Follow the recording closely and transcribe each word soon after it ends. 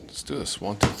Let's do this.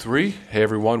 1, 2, 3. Hey,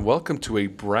 everyone. Welcome to a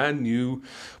brand new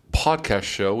podcast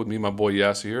show with me and my boy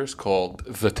Yasser here. It's called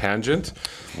The Tangent.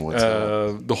 What's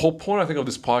up? The whole point, I think, of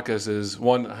this podcast is,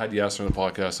 one, I had Yasser on the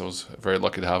podcast. I was very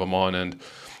lucky to have him on, and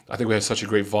I think we had such a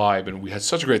great vibe, and we had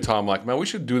such a great time. Like, man, we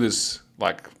should do this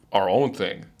like our own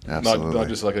thing, not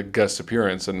just like a guest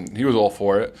appearance. And he was all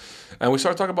for it. And we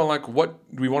started talking about, like, what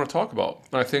do we want to talk about?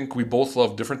 And I think we both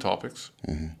love different topics.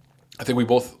 Mm-hmm. I think we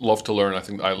both love to learn. I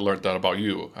think I learned that about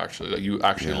you, actually, that you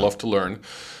actually love to learn.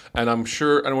 And I'm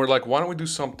sure, and we're like, why don't we do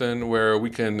something where we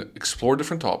can explore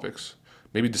different topics,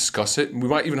 maybe discuss it, and we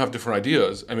might even have different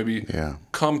ideas, and maybe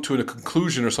come to a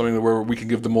conclusion or something where we can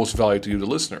give the most value to you, the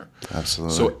listener.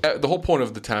 Absolutely. So the whole point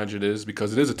of The Tangent is,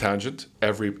 because it is a tangent,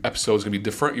 every episode is going to be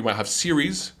different. You might have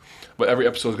series, but every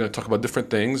episode is going to talk about different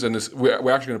things, and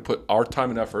we're actually going to put our time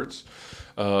and efforts.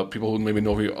 People who maybe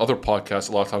know the other podcasts,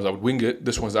 a lot of times I would wing it.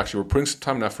 This one's actually, we're putting some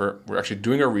time and effort. We're actually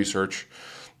doing our research.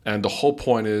 And the whole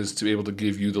point is to be able to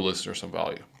give you, the listener, some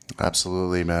value.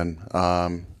 Absolutely, man.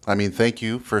 I mean, thank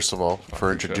you, first of all,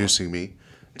 for introducing me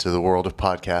to the world of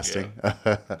podcasting.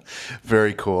 Yeah.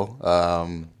 Very cool.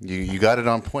 You got it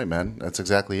on point, man. That's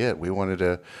exactly it. We wanted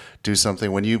to do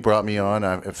something. When you brought me on,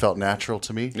 it felt natural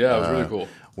to me. Yeah, it was really cool.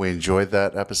 We enjoyed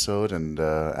that episode, and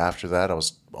after that, I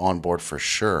was on board for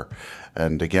sure.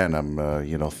 And again,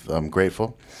 I'm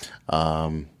grateful,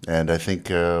 and I think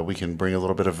we can bring a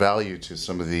little bit of value to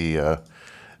some of the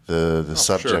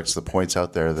subjects, the points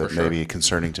out there that may be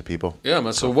concerning to people. Yeah,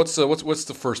 man. So what's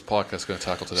the first podcast going to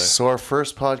tackle today? So our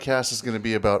first podcast is going to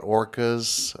be about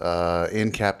orcas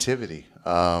in captivity.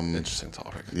 Interesting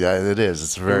topic. Yeah, it is.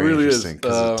 It's very interesting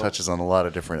because it touches on a lot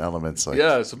of different elements. Like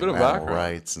it's a bit of background,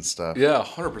 rights and stuff. Yeah,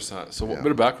 100%. So a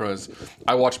bit of background is,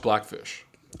 I watched Blackfish.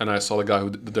 And I saw the guy who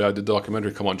did the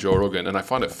documentary come on Joe Rogan, and I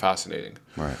found it fascinating.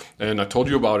 Right. And I told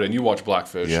you about it, and you watched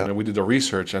Blackfish, and we did the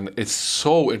research, and it's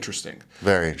so interesting.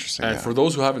 Very interesting. And for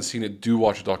those who haven't seen it, do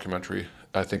watch the documentary.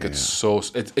 I think it's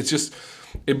just,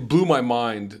 it blew my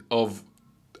mind of,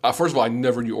 first of all, I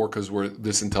never knew orcas were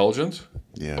this intelligent,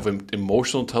 of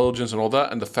emotional intelligence and all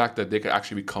that, and the fact that they could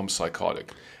actually become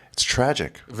psychotic. It's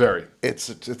tragic. Very.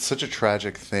 It's such a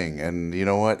tragic thing, and you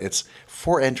know what? It's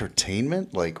for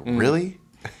entertainment. Like really.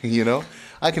 You know,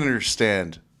 I can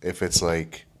understand if it's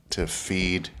like to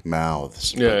feed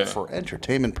mouths, but for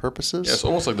entertainment purposes. Yeah, it's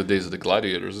almost like the days of the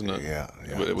gladiators, isn't it? Yeah,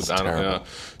 With animals. Yeah.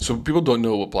 So people don't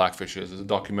know what Blackfish is. It's a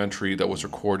documentary that was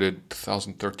recorded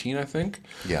 2013, I think.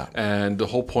 Yeah. And the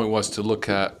whole point was to look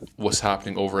at what's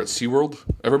happening over at SeaWorld.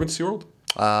 Ever been to SeaWorld?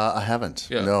 I haven't.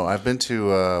 Yeah. No, I've been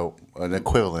to an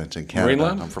equivalent in Canada.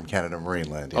 Marineland? I'm from Canada,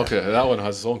 Marineland. Yeah. Okay, that one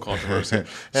has its own controversy.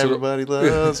 Everybody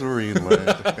loves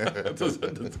Marineland.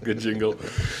 That's a good jingle.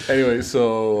 Anyway,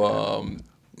 so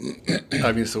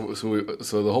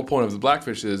so the whole point of the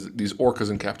Blackfish is these orcas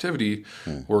in captivity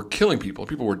were killing people.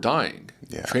 People were dying.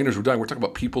 Yeah. Trainers were dying. We're talking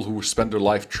about people who spent their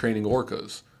life training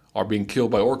orcas are being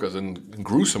killed by orcas in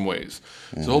gruesome ways.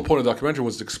 So the whole point of the documentary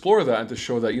was to explore that and to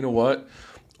show that, you know what,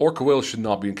 orca whales should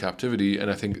not be in captivity, and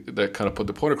I think that kind of put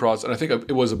the point across. And I think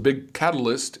it was a big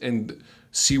catalyst in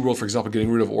SeaWorld, for example,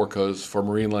 getting rid of orcas, for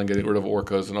Marineland getting rid of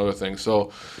orcas and other things.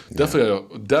 So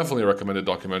definitely a recommended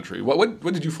documentary.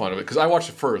 What did you find of it? Because I watched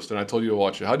it first, and I told you to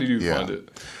watch it. How did you find it?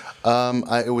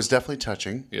 It was definitely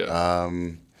touching. Yeah.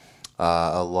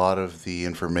 A lot of the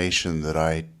information that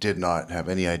I did not have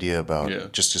any idea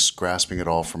about, just grasping it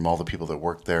all from all the people that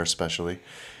worked there, especially.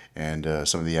 And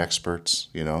some of the experts,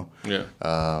 on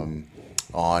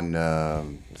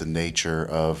the nature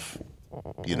of,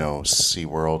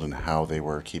 SeaWorld and how they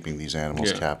were keeping these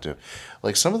animals captive.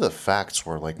 Like, some of the facts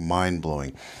were, like,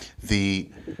 mind-blowing.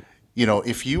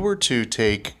 If you were to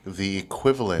take the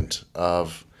equivalent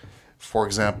of, for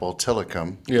example,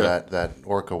 Tilikum, that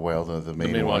orca whale, the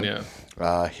main one,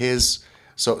 his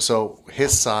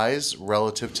size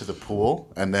relative to the pool,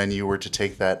 and then you were to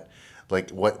take that, like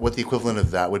what the equivalent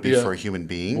of that would be for a human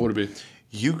being. What would it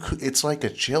be? It's like a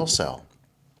jail cell,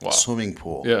 swimming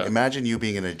pool. Yeah. Imagine you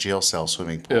being in a jail cell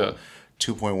swimming pool,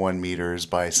 2.1 meters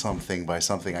by something.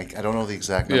 I don't know the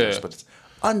exact numbers, but it's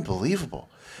unbelievable.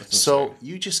 So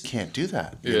you just can't do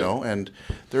that, you know. And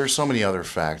there are so many other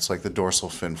facts, like the dorsal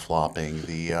fin flopping,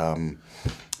 the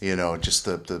just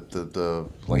the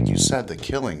like you said, the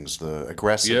killings, the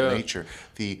aggressive nature.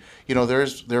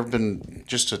 There have been,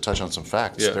 just to touch on some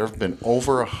facts, there have been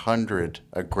over 100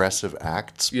 aggressive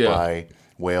acts by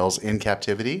whales in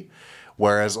captivity,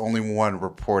 whereas only one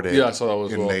reported I saw that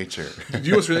was in Nature.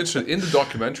 You know what's really interesting? In the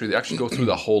documentary, they actually go through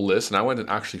the whole list, and I went and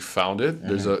actually found it.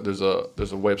 There's a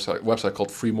website called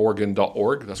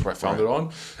freemorgan.org. That's where I found it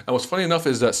on. And what's funny enough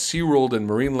is that SeaWorld and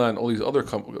Marineland, all these other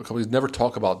companies never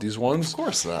talk about these ones. Of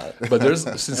course not. But there's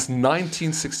since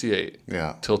 1968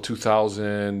 Yeah. till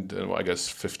 2000, I guess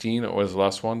 15. What was the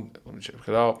last one? Let me check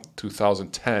it out.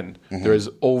 2010. There is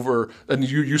over, and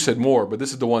you said more, but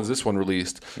this is the ones this one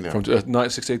released from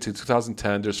 1968 to 2010.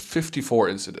 There's 54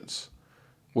 incidents,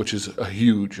 which is a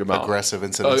huge amount. Aggressive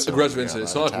incidents. Incidents.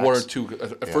 It's not like one or two.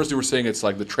 At first they were saying it's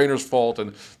like the trainer's fault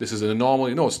and this is an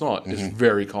anomaly. No, it's not. It's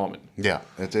very common. Yeah,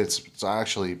 it's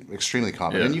actually extremely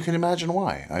common. And you can imagine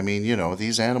why. I mean,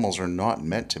 these animals are not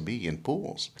meant to be in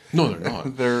pools. No, they're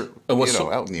not. They're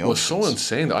out in the ocean. What's so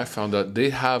insane that I found that they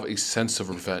have a sense of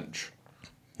revenge.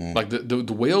 Like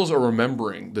the whales are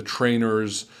remembering the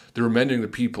trainers, they're remembering the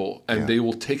people, and they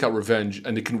will take out revenge,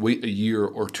 and they can wait a year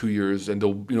or 2 years, and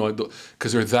they'll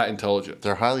because they're that intelligent.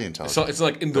 They're highly intelligent. It's not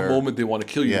like in the moment they want to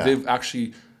kill you. Yeah. They've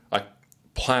actually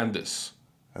planned this.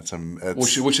 That's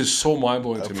which is so mind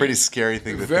blowing to me. A pretty scary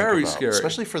thing to think about. Very scary,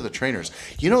 especially for the trainers.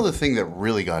 The thing that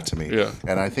really got to me,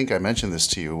 and I think I mentioned this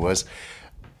to you, was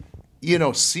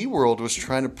SeaWorld was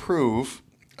trying to prove.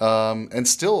 And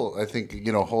still, I think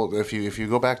if you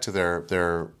go back to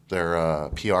their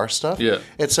PR stuff,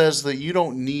 it says that you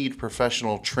don't need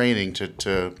professional training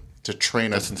to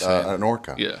train an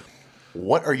orca. Yeah.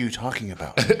 What are you talking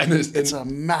about? It's a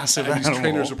massive animal. These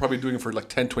trainers are probably doing it for like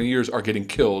 10, 20 years are getting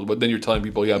killed, but then you're telling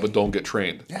people, but don't get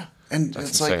trained. Yeah. And that's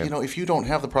it's insane. Like, if you don't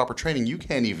have the proper training, you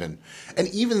can't even. And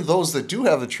even those that do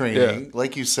have the training,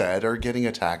 like you said, are getting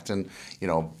attacked and,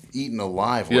 eaten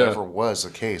alive, whatever was the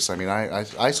case. I mean,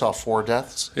 I saw 4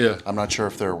 deaths. Yeah. I'm not sure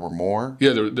if there were more.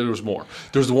 Yeah, there was more.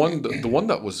 There's the one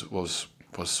that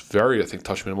was very, I think,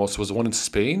 touched me the most was the one in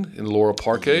Spain, in Loro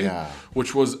Parque,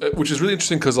 which is really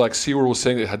interesting because like SeaWorld was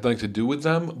saying it had nothing to do with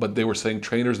them, but they were saying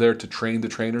trainers there to train the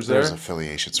trainers there. There's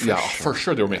affiliations for sure. For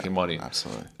sure they were making money.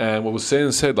 Absolutely. And what was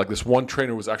said, like this one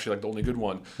trainer was actually like the only good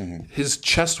one. His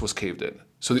chest was caved in.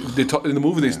 So they talk, in the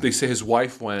movie they say his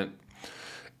wife went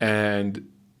and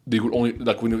they would only,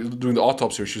 like when they were doing the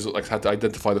autopsy, she was like had to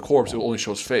identify the corpse. It would only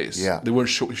show his face. Yeah. They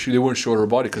wouldn't show her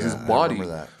body because his body. I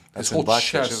remember that. That's his whole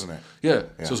chest, isn't it? Yeah.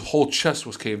 So his whole chest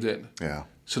was caved in. Yeah.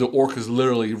 So the orcas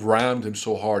literally rammed him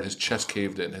so hard, his chest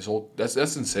caved in. That's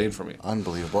insane for me.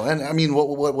 Unbelievable. And I mean,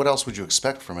 what else would you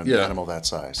expect from an animal that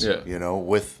size? Yeah.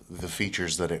 With the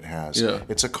features that it has. Yeah.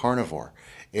 It's a carnivore.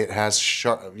 It has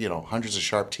hundreds of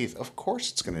sharp teeth. Of course,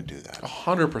 it's going to do that.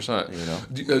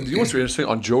 100%. Do you know what's really interesting?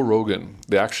 On Joe Rogan,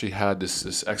 they actually had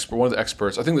this expert, one of the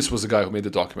experts. I think this was the guy who made the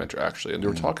documentary actually, and they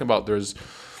were talking about there is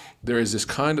this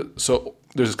kind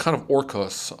of orca.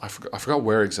 I forgot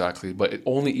where exactly, but it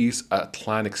only eats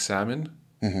Atlantic salmon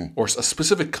or a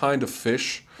specific kind of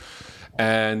fish.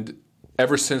 And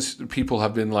ever since people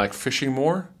have been like fishing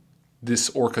more, this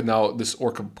orca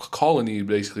colony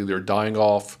basically they're dying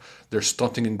off. They're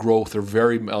stunting in growth. They're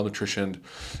very malnutritioned.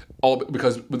 But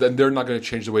then they're not going to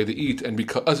change the way they eat, and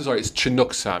it's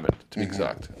Chinook salmon to be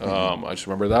exact. I just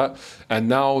remember that. And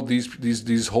now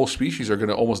these whole species are going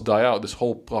to almost die out. This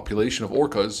whole population of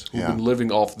orcas who've been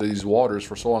living off these waters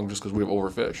for so long just because we've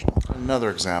overfished. Another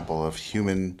example of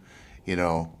humans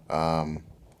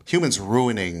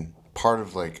ruining part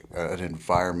of like an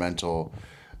environmental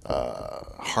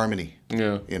harmony.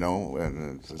 Yeah.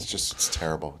 And it's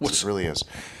terrible. It really is.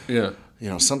 Yeah.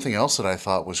 Something else that I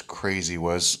thought was crazy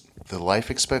was the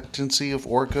life expectancy of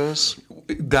orcas.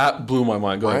 That blew my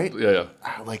mind. Go ahead. Yeah.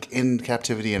 Like in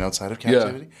captivity and outside of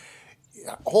captivity.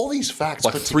 Yeah. All these facts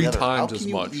like put 3 together. times How can as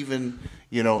you much. Even,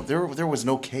 there was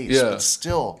no case, but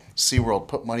still SeaWorld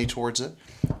put money towards it.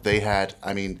 They had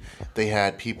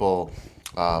people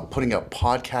putting up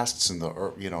podcasts in the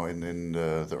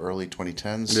early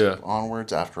 2010s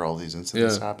onwards after all these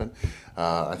incidents happened.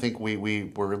 I think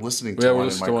we were listening to one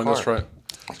in my car. That's right.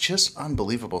 Just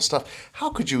unbelievable stuff. How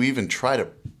could you even try to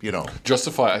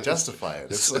justify it?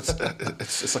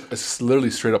 It's literally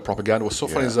straight up propaganda. What's so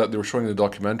funny is that they were showing in the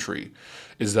documentary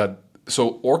is that.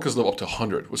 So orcas live up to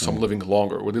 100, with some living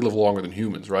longer, where they live longer than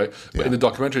humans, right? But in the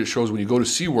documentary, it shows when you go to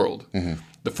SeaWorld,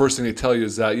 the first thing they tell you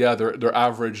is that, their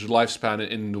average lifespan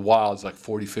in the wild is like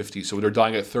 40, 50. So they're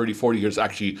dying at 30, 40 years,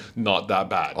 actually not that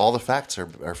bad. All the facts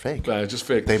are fake. Just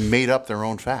fake. They made up their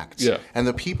own facts. Yeah. And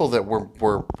the people that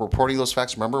were reporting those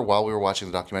facts, remember, while we were watching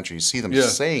the documentary, you see them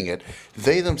saying it.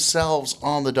 They themselves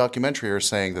on the documentary are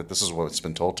saying that this is what's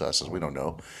been told to us, as we don't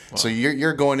know. Wow. So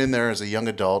you're going in there as a young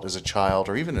adult, as a child,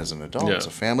 or even as an adult, as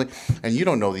a family, and you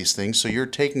don't know these things. So you're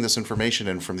taking this information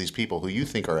in from these people who you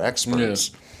think are experts.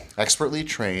 Expertly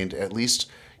trained, at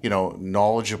least,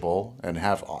 knowledgeable and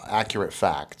have accurate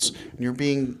facts, and you're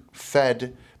being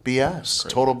fed BS,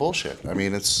 total bullshit. I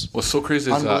mean, it's what's so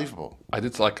crazy unbelievable.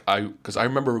 Is that because I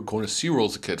remember going to SeaWorld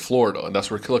as a kid, Florida, and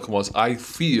that's where Tilikum was. I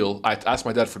asked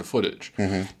my dad for the footage.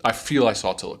 Mm-hmm. I feel I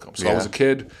saw Tilikum. So I was a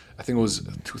kid. I think it was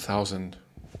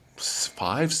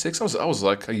 2005, 6. I was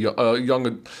like I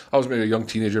was maybe a young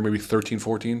teenager, maybe 13,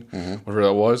 14, whatever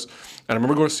that was. And I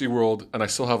remember going to SeaWorld, and I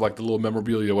still have like the little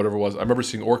memorabilia, whatever it was. I remember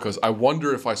seeing orcas. I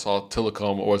wonder if I saw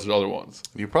Tilikum or was it other ones.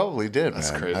 You probably did,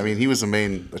 That's man. Crazy. I mean, he was the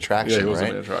main attraction, he was right?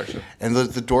 the main attraction. And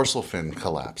the dorsal fin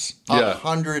collapse.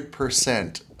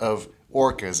 100% of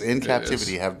orcas in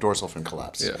captivity have dorsal fin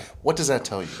collapse. Yeah. What does that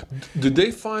tell you? Did they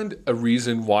find a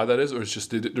reason why that is, or it's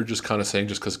just they're just kind of saying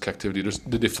just because of captivity?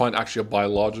 Did they find actually a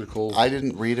biological? I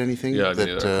didn't read anything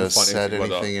that said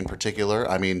anything in particular.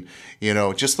 I mean,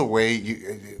 just the way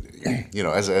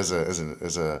as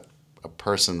a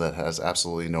person that has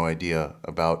absolutely no idea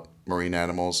about marine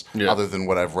animals other than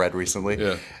what I've read recently.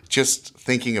 Yeah. Just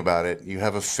thinking about it, you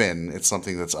have a fin. It's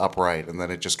something that's upright, and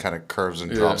then it just kind of curves and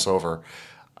drops over.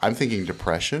 I'm thinking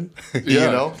depression,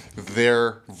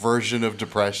 their version of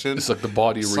depression. It's like the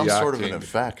body reacting. Some sort of an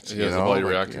effect, the body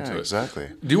reacting to it. Exactly.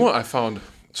 Do you know what I found?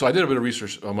 So I did a bit of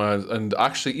research on mine, and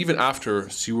actually, even after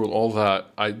SeaWorld, all that,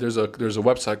 there's a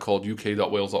website called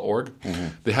uk.whales.org. Mm-hmm.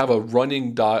 They have a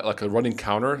running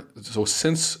counter. So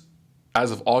as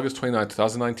of August 29,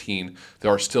 2019, there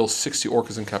are still 60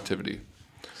 orcas in captivity.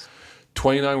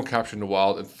 29 were captured in the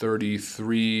wild, and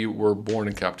 33 were born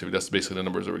in captivity. That's basically the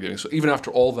numbers that we're getting. So even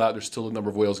after all that, there's still a number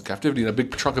of whales in captivity, and a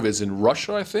big chunk of it is in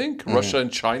Russia, I think. Russia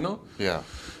and China. Yeah.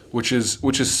 Which is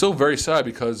so very sad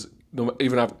because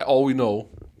even after all we know,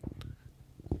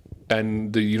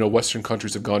 and the Western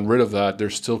countries have gotten rid of that,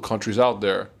 there's still countries out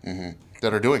there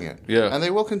that are doing it. Yeah. And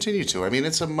they will continue to. I mean,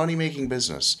 it's a money-making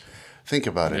business. Think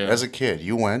about it. Yeah. As a kid,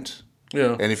 you went.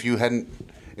 Yeah. And if you hadn't...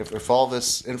 If all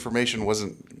this information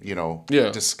wasn't,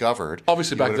 discovered,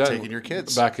 obviously back then, taken your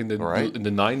kids. Back in the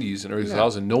 90s and early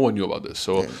 2000s, no one knew about this.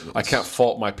 So I can't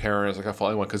fault my parents. I can't fault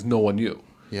anyone because no one knew.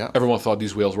 Yeah. Everyone thought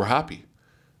these whales were happy.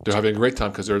 They're having a great time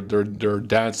because they're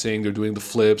dancing, they're doing the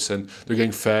flips, and they're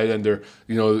getting fed, and they're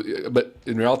but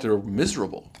in reality they're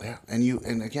miserable. Yeah.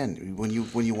 And again, when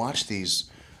you watch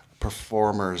these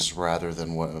performers rather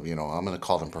than what I'm going to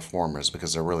call them performers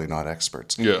because they're really not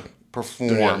experts. Yeah.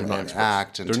 Perform and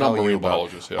act and tell you about,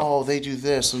 biologists, they do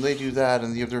this and they do that,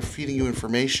 and they're feeding you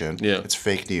information. Yeah. It's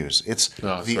fake news. It's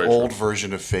the old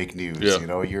version of fake news.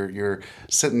 Yeah. You're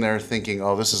sitting there thinking,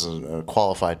 this is a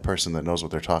qualified person that knows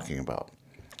what they're talking about.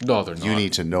 No, they're not. You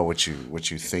need to know what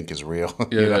you think is real.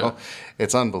 Yeah.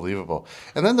 It's unbelievable.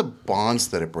 And then the bonds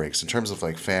that it breaks in terms of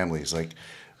like families, like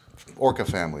orca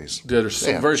families. Yeah, they're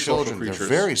very social creatures. They're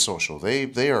very social.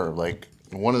 They are like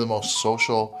one of the most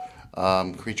social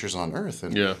creatures on Earth,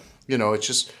 and it's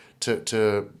just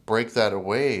to break that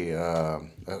away, a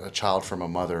child from a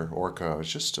mother orca. It's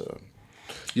just I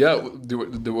was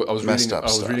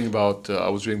reading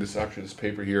this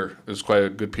paper here. It was quite a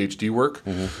good PhD work,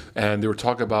 and they were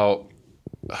talking about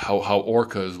how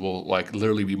orcas will like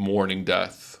literally be mourning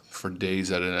death for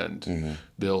days at an end. Mm-hmm.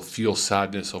 They'll feel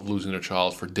sadness of losing their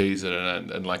child for days at an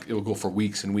end, and like it will go for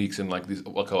weeks and weeks, and like an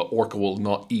orca will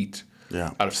not eat.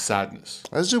 Yeah. Out of sadness.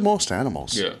 As do most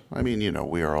animals. Yeah. I mean,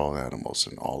 we are all animals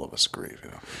and all of us grieve,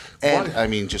 And I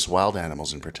mean, just wild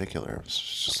animals in particular. It's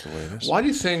just the way it is. Why do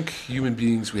you think human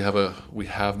beings we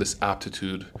have this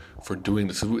aptitude for doing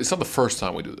this? It's not the first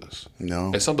time we do this.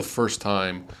 No. It's not the first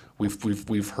time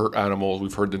we've hurt animals,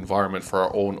 we've hurt the environment for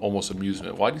our own almost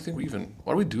amusement. Why do you think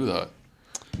why do we do that?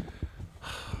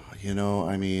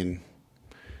 I mean,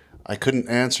 I couldn't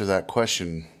answer that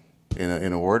question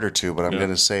in a word or two, but I'm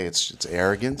going to say it's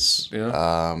arrogance,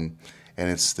 and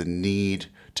it's the need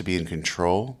to be in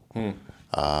control. It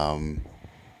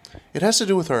has to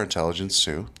do with our intelligence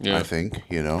too. Yeah. I think.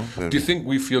 Do you think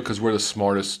we feel because we're the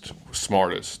smartest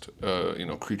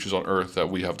creatures on Earth that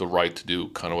we have the right to do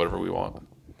kind of whatever we want?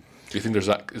 Do you think is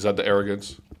that the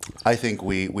arrogance? I think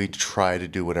we try to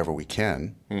do whatever we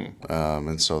can,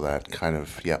 and so that kind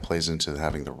of plays into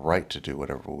having the right to do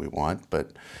whatever we want,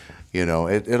 but.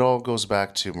 It all goes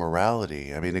back to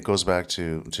morality. I mean, it goes back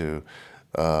to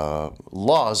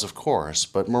laws, of course,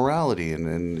 but morality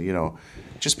and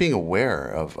just being aware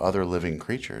of other living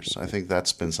creatures. I think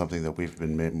that's been something that we've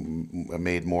been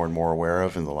made more and more aware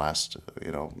of in the last,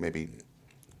 maybe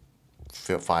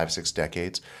 5-6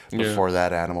 decades. Before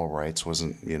that, animal rights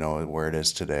wasn't, where it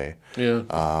is today. Yeah.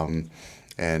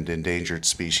 And endangered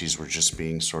species were just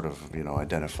being sort of,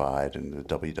 identified in the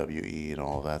WWE and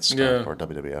all that stuff, or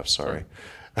WWF, sorry.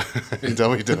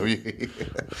 WWE.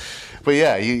 But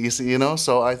yeah, you see,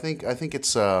 so I think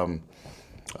it's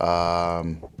a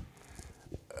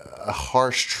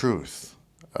harsh truth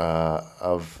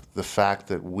of the fact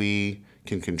that we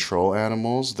can control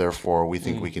animals, therefore we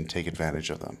think we can take advantage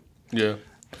of them. Yeah.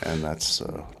 And that's...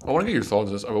 I want to get your thoughts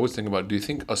on this. I always think about, do you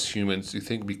think us humans, do you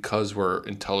think because we're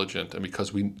intelligent and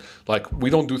because we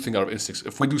don't do things out of instincts,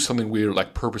 if we do something we're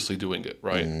like purposely doing it,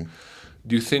 right? Mm-hmm.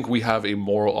 Do you think we have a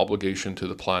moral obligation to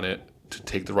the planet to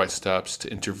take the right steps,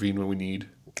 to intervene when we need?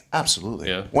 Absolutely.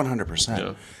 Yeah. 100%.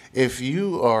 Yeah. If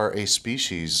you are a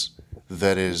species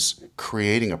that is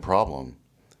creating a problem,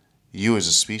 you as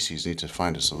a species need to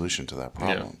find a solution to that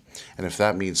problem. Yeah. And if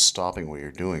that means stopping what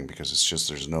you're doing because it's just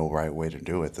there's no right way to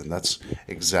do it, then that's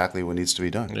exactly what needs to be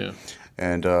done. Yeah.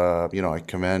 And, I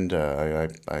commend,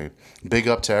 I big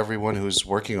up to everyone who's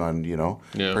working on,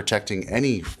 protecting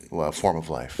any form of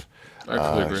life.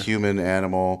 Human,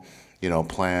 animal,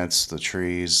 plants, the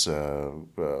trees,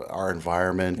 our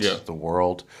environment, the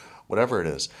world, whatever it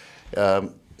is.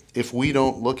 If we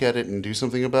don't look at it and do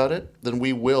something about it, then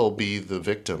we will be the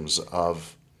victims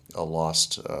of a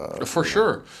lost. For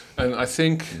sure, and I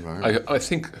think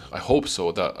I hope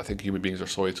so. That I think human beings are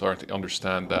so intelligent to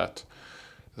understand that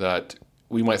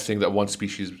we might think that one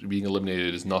species being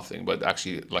eliminated is nothing, but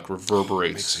actually like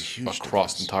reverberates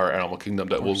across the entire animal kingdom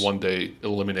that will one day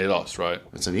eliminate us. Right?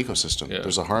 It's an ecosystem. Yeah.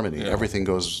 There's a harmony. Yeah. Everything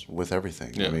goes with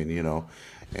everything. Yeah. I mean,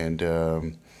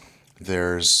 and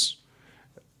there's.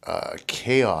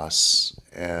 Chaos,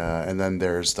 and then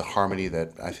there's the harmony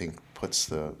that I think puts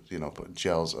the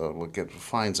gels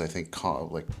finds I think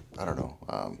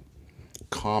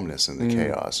calmness in the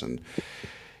chaos, and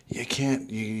you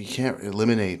can't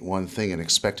eliminate one thing and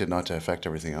expect it not to affect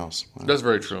everything else. That's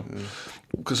very true.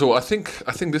 Yeah. So I think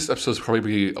this episode is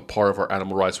probably a part of our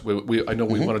animal rights. I know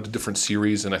we want to do different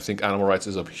series, and I think animal rights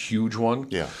is a huge one.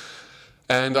 Yeah,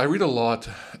 and I read a lot,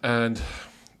 and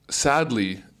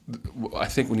sadly, I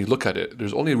think when you look at it,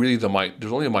 there's only a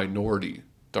minority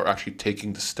that are actually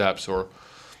taking the steps or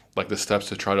like the steps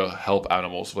to try to help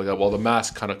animals. Like, well, the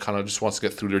mass kind of just wants to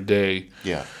get through their day.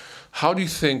 Yeah. How do you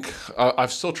think?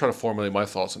 I've still trying to formulate my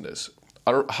thoughts on this.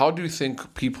 How do you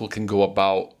think people can go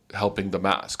about helping the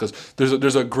mass? Because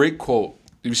there's a great quote.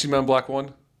 Have you seen Man in Black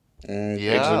 1?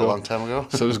 Yeah, a long time ago.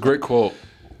 So there's a great quote.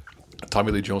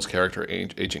 Tommy Lee Jones' character,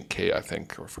 Agent K, I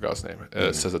think, or I forgot his name,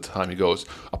 says at the time, he goes,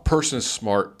 "A person is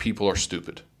smart, people are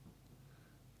stupid,"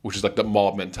 which is like the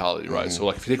mob mentality, right? Mm-hmm. So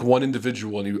like if you take one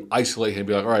individual and you isolate him,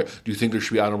 be like, all right, do you think there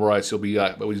should be animal rights? You'll be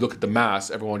but when you look at the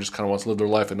mass, everyone just kind of wants to live their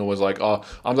life, and no one's like, I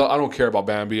don't care about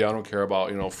Bambi, I don't care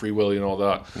about Free Willy and all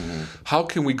that. Mm-hmm. How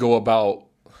can we go about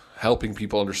helping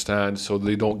people understand so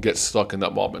they don't get stuck in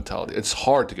that mob mentality? It's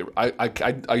hard to get.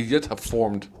 I yet have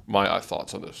formed my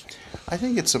thoughts on this. I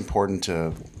think it's important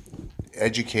to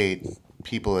educate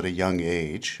people at a young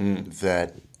age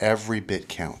that every bit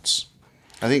counts.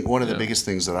 I think one of the biggest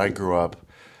things that I grew up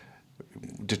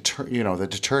that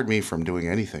deterred me from doing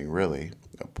anything really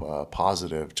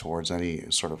positive towards any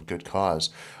sort of good cause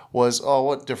was,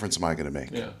 what difference am I going to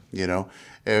make? Yeah.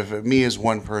 If me as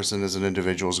one person, as an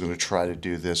individual, is going to try to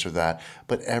do this or that,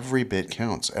 but every bit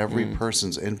counts. Every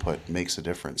person's input makes a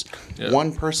difference. Yeah.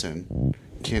 One person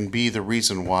can be the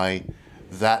reason why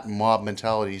that mob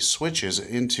mentality switches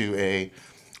into a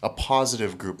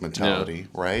positive group mentality,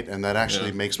 right? And that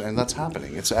actually makes, and that's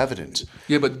happening. It's evident.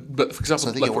 Yeah, but for example, so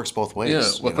I think it works both ways. Yeah,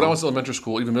 when I was in elementary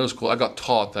school, even middle school, I got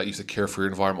taught that you should care for your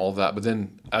environment, all that. But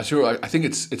then, I think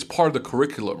it's part of the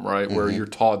curriculum, right? Where you're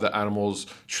taught that animals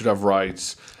should have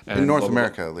rights. And in North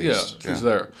America, at least. Yeah, it's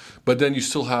there. But then you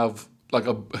still have like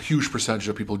a huge percentage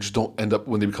of people who just don't end up,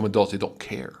 when they become adults, they don't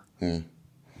care.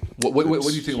 What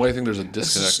do you think? Why do you think there's a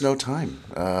disconnect? It's just no time.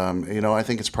 I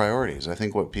think it's priorities. I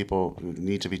think what people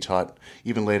need to be taught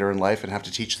even later in life and have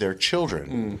to teach their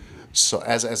children. So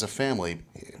as a family,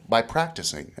 by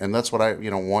practicing, and that's what I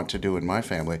want to do in my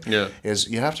family. Is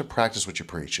you have to practice what you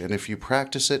preach, and if you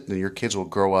practice it, then your kids will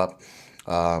grow up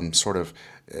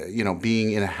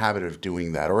being in a habit of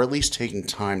doing that, or at least taking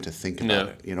time to think about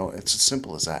it. It's as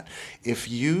simple as that. If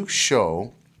you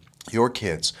show your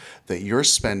kids that you're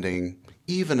spending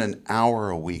even an hour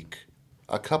a week,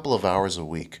 a couple of hours a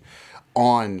week,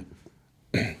 on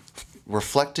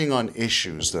reflecting on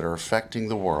issues that are affecting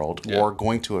the world or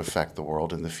going to affect the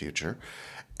world in the future,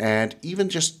 and even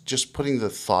just putting the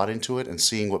thought into it and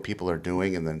seeing what people are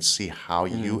doing, and then see how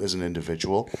you as an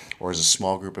individual or as a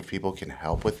small group of people can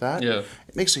help with that, it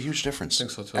makes a huge difference. I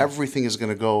think so too. Everything is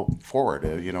going to go forward,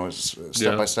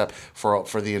 step by step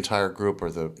for the entire group, or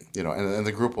and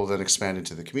the group will then expand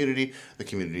into the community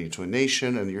into a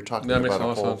nation, and you're talking about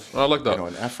a whole, I like that.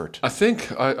 An effort. I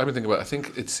think I've been thinking about it. I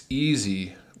think it's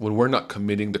easy when we're not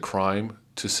committing the crime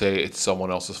to say it's someone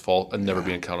else's fault and never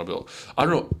being accountable. I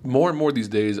don't know. More and more these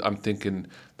days, I'm thinking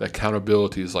that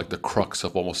accountability is like the crux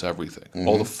of almost everything.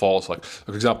 All the faults, like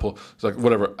for example, it's like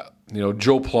whatever,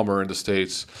 Joe Plumber in the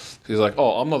States, he's like,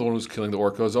 oh, I'm not the one who's killing the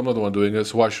orcas. I'm not the one doing it,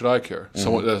 so why should I care?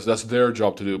 Someone that's their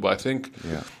job to do. But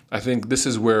I think this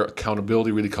is where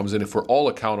accountability really comes in. If we're all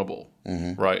accountable,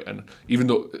 right? And even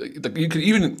though you could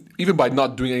even by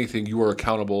not doing anything, you are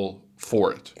accountable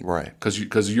for it, right?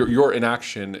 Because your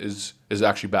inaction is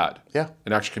actually bad. Yeah,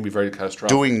 inaction can be very catastrophic.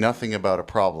 Doing nothing about a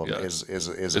problem is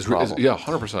a problem.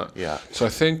 100%. Yeah. So I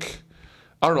think,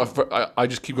 I don't know. I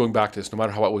just keep going back to this. No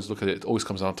matter how I always look at it, it always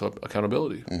comes down to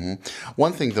accountability.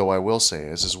 One thing though I will say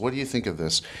is what do you think of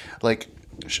this? Like,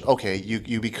 okay,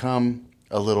 you become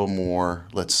a little more,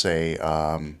 let's say,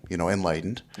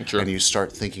 enlightened, sure. and you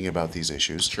start thinking about these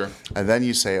issues. Sure. And then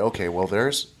you say, okay, well,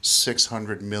 there's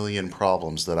 600 million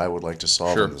problems that I would like to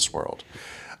solve in this world.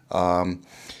 And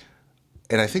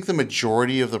I think the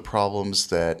majority of the problems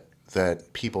that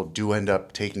people do end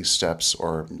up taking steps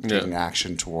or taking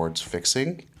action towards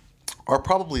fixing are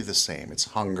probably the same. It's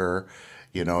hunger.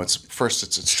 It's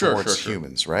towards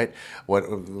humans, right? What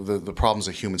the problems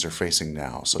that humans are facing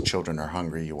now. So children are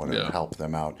hungry. You want to help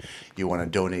them out. You want to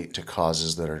donate to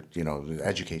causes that are,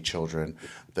 educate children,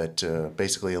 that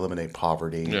basically eliminate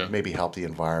poverty, maybe help the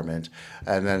environment,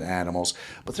 and then animals.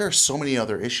 But there are so many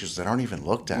other issues that aren't even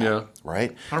looked at,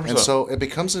 right? 100%. And so it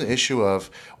becomes an issue of,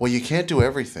 well, you can't do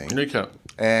everything. You can't.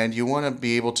 And you want to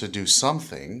be able to do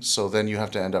something, so then you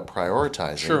have to end up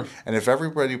prioritizing. Sure. And if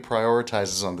everybody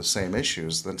prioritizes on the same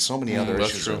issues, then so many other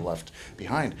issues are left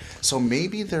behind. So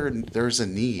maybe there's a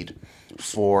need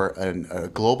for a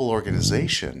global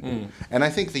organization. And I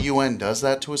think the UN does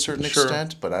that to a certain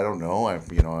extent, but I don't know.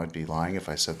 I'd be lying if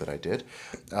I said that I did.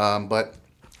 But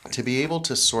to be able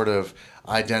to sort of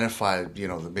identify,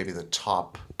 maybe the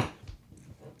top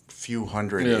few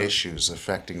hundred issues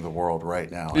affecting the world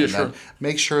right now, and then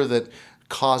make sure that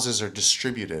causes are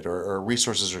distributed or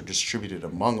resources are distributed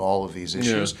among all of these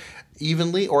issues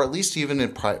evenly, or at least even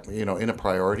in a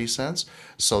priority sense,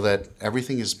 so that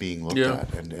everything is being looked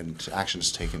at and action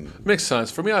is taken. Makes sense.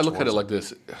 For me, I look at it like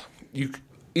this: even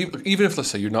if, let's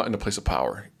say, you're not in a place of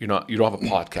power, you don't have a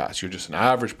podcast, you're just an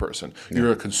average person,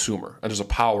 you're a consumer, and there's a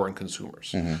power in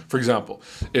consumers. For example,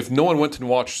 if no one went to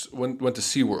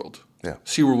SeaWorld,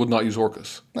 SeaWorld would not use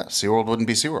orcas. No, SeaWorld wouldn't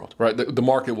be SeaWorld. Right? The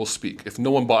market will speak. If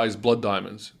no one buys blood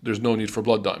diamonds, there's no need for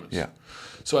blood diamonds. Yeah.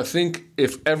 So I think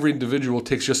if every individual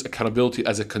takes just accountability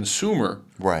as a consumer,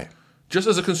 right? Just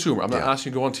as a consumer, I'm not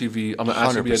asking you to go on TV. I'm not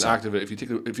asking you to be an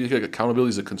activist. If you take accountability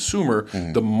as a consumer,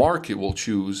 the market will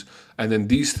choose, and then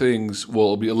these things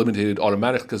will be eliminated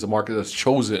automatically because the market has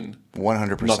chosen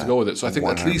 100% not to go with it. So I think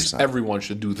 100%. At least everyone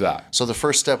should do that. So the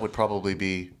first step would probably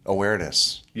be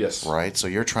awareness. Yes. Right? So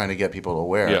you're trying to get people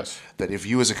aware that if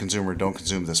you as a consumer don't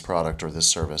consume this product or this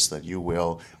service, that you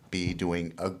will be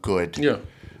doing a good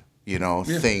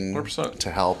thing 100%.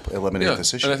 to help eliminate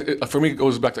this issue. And for me, it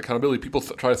goes back to accountability. People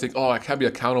try to think, I can't be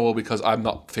accountable because I'm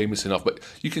not famous enough. But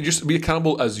you can just be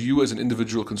accountable as you as an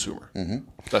individual consumer.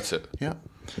 That's it. Yeah.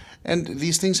 And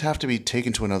these things have to be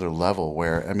taken to another level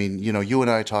where, you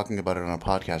and I talking about it on a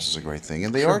podcast is a great thing.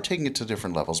 And they are taking it to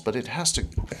different levels. But it has to,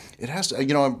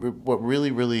 what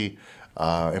really, really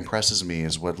impresses me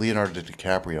is what Leonardo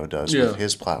DiCaprio does with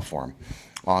his platform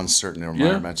on certain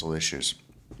environmental issues.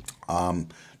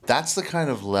 That's the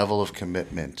kind of level of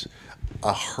commitment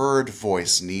a heard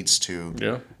voice needs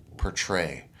to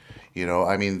portray.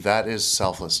 That is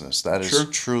selflessness. That is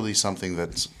truly something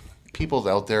that people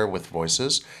out there with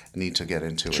voices need to get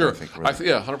into. Sure. I think really,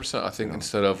 100%. I think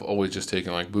instead of always just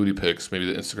taking like booty pics, maybe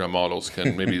the Instagram models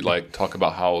can maybe like talk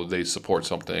about how they support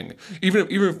something. Even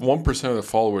if 1% of the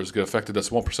followers get affected, that's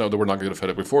 1% that we're not going to get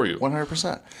affected before you.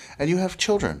 100%. And you have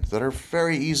children that are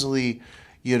very easily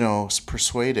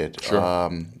persuaded. Sure.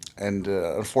 And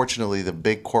unfortunately, the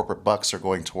big corporate bucks are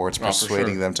going towards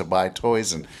persuading them to buy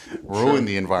toys and ruin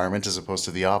the environment as opposed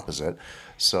to the opposite.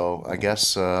 So I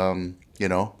guess, the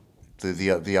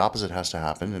opposite has to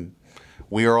happen, and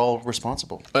we are all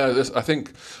responsible. I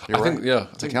think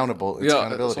it's accountable. It's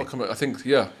accountability. I think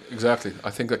exactly. I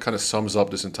think that kind of sums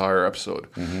up this entire episode.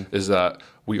 Is that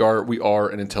we are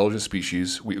an intelligent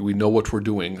species. We know what we're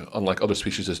doing, unlike other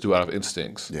species that do out of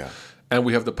instincts. Yeah. And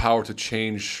we have the power to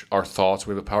change our thoughts.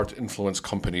 We have the power to influence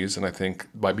companies. And I think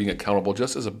by being accountable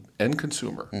just as an end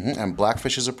consumer. And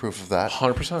Blackfish is a proof of that.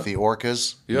 100%. The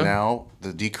orcas, now,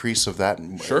 the decrease of that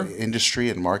industry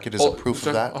and market is a proof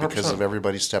of that 100%. Because of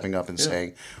everybody stepping up and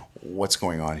saying, what's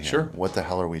going on here? Sure. What the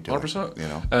hell are we doing? 100%. You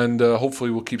know, and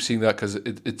hopefully we'll keep seeing that, because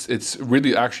it's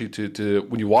really actually to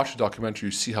when you watch the documentary,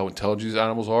 you see how intelligent these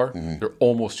animals are. They're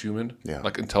almost human,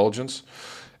 like intelligence,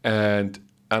 and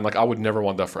like I would never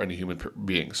want that for any human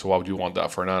being. So why would you want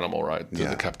that for an animal, right?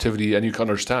 The captivity, and you can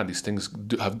understand these things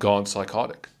have gone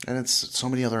psychotic. And it's so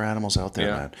many other animals out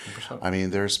there, man. 100%. I mean,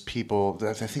 there's people.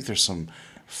 I think there's some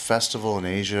festival in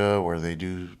Asia where they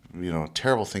do,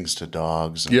 terrible things to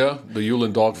dogs. The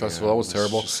Yulin Dog Festival, that was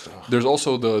terrible. There's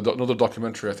also another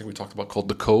documentary I think we talked about called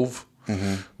The Cove,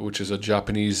 which is a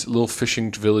Japanese little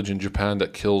fishing village in Japan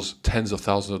that kills tens of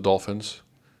thousands of dolphins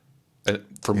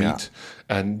for meat.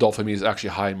 And dolphin meat is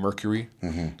actually high in mercury,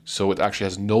 so it actually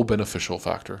has no beneficial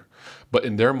factor. But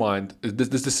in their mind,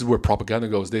 this is where propaganda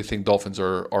goes. They think dolphins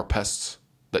are pests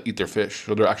that eat their fish,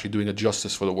 so they're actually doing a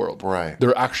justice for the world. Right.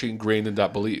 They're actually ingrained in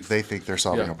that belief. They think they're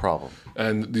solving a problem.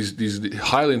 And these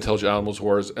highly intelligent animals, who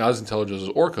are as intelligent as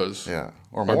orcas,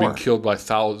 or are being killed by the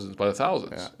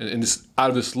thousands, in this, out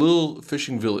of this little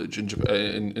fishing village in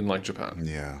Japan.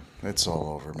 Yeah, it's all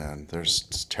over, man.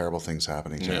 There's terrible things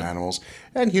happening to animals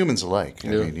and humans alike. I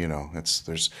mean,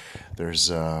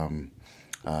 there's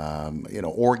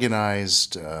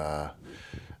organized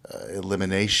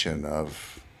elimination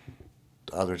of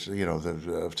other,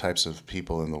 of types of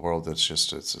people in the world. That's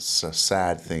just it's a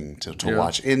sad thing to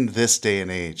watch in this day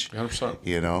and age.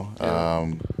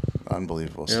 100%.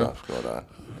 Unbelievable stuff going on.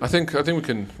 I think we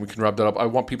can wrap that up. I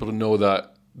want people to know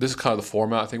that this is kind of the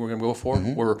format I think we're going to go for.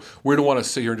 We don't want to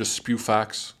sit here and just spew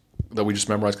facts that we just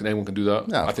memorize, because anyone can do that.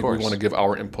 Yeah, I think we want to give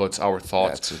our inputs, our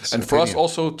thoughts, and for us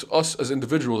also, to us as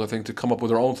individuals, I think, to come up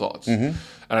with our own thoughts. And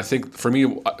I think for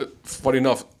me, funny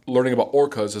enough, learning about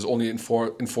orcas has only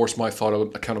enforced my thought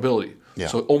of accountability.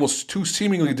 So almost two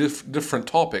seemingly different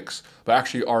topics, but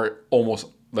actually are almost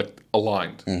like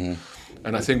aligned.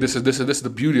 And I think this is the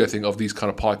beauty, I think, of these kind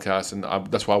of podcasts, and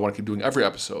that's why I want to keep doing every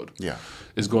episode.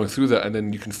 Is going through that, and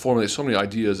then you can formulate so many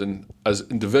ideas, and as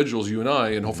individuals, you and I,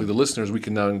 and hopefully the listeners, we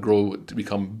can now grow to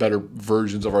become better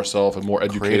versions of ourselves and more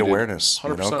educated. Create awareness,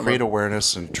 100%, create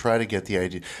awareness, and try to get the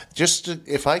idea.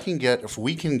 If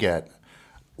we can get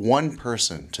one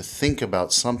person to think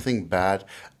about something bad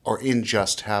or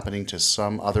unjust happening to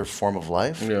some other form of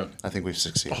life, I think we've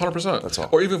succeeded. 100%. That's all.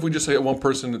 Or even if we just say one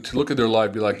person to look at their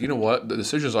life, be like, you know what, the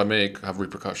decisions I make have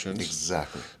repercussions.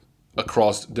 Exactly.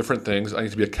 Across different things, I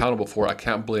need to be accountable for. I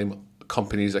can't blame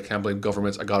companies. I can't blame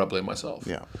governments. I gotta blame myself.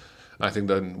 I think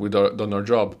then we've done our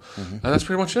job, and that's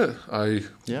pretty much it.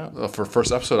 For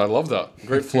first episode, I love that.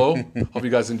 Great flow. Hope you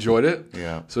guys enjoyed it.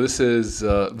 So this is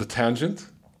The Tangent.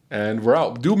 And we're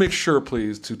out. Do make sure,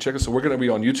 please, to check us. So we're going to be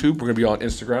on YouTube. We're going to be on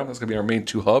Instagram. That's going to be our main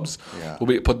two hubs.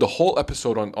 We'll put the whole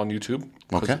episode on YouTube.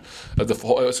 Okay. It's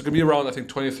going to be around, I think,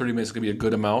 20 or 30 minutes. It's going to be a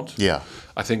good amount.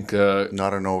 I think...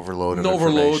 not an overload of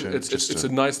information. It's a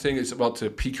nice thing. It's about to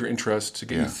pique your interest, to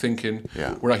get you thinking.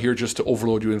 We're not here just to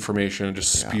overload you information and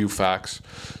just spew facts.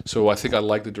 So I think I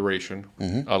like the duration.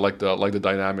 I like the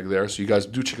dynamic there. So you guys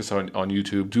do check us out on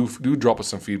YouTube. Do drop us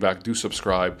some feedback. Do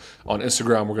subscribe. On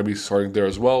Instagram, we're going to be starting there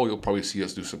as well. You'll probably see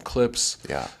us do some clips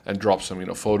and drop some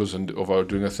photos of our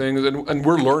doing the things, and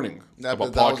we're learning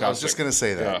about podcasting. I was just going to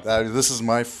say that. This is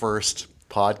my first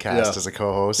podcast as a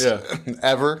co-host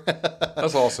ever.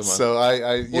 That's awesome, man.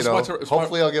 So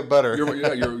hopefully I'll get better.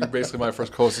 You're basically my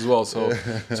first co-host as well. So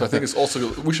I think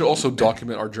we should also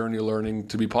document our journey learning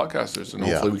to be podcasters, and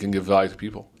hopefully we can give value to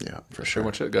people. For sure.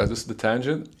 Pretty much it, guys. This is The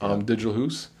Tangent. I'm Digital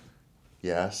Hoos.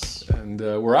 Yes. And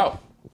we're out.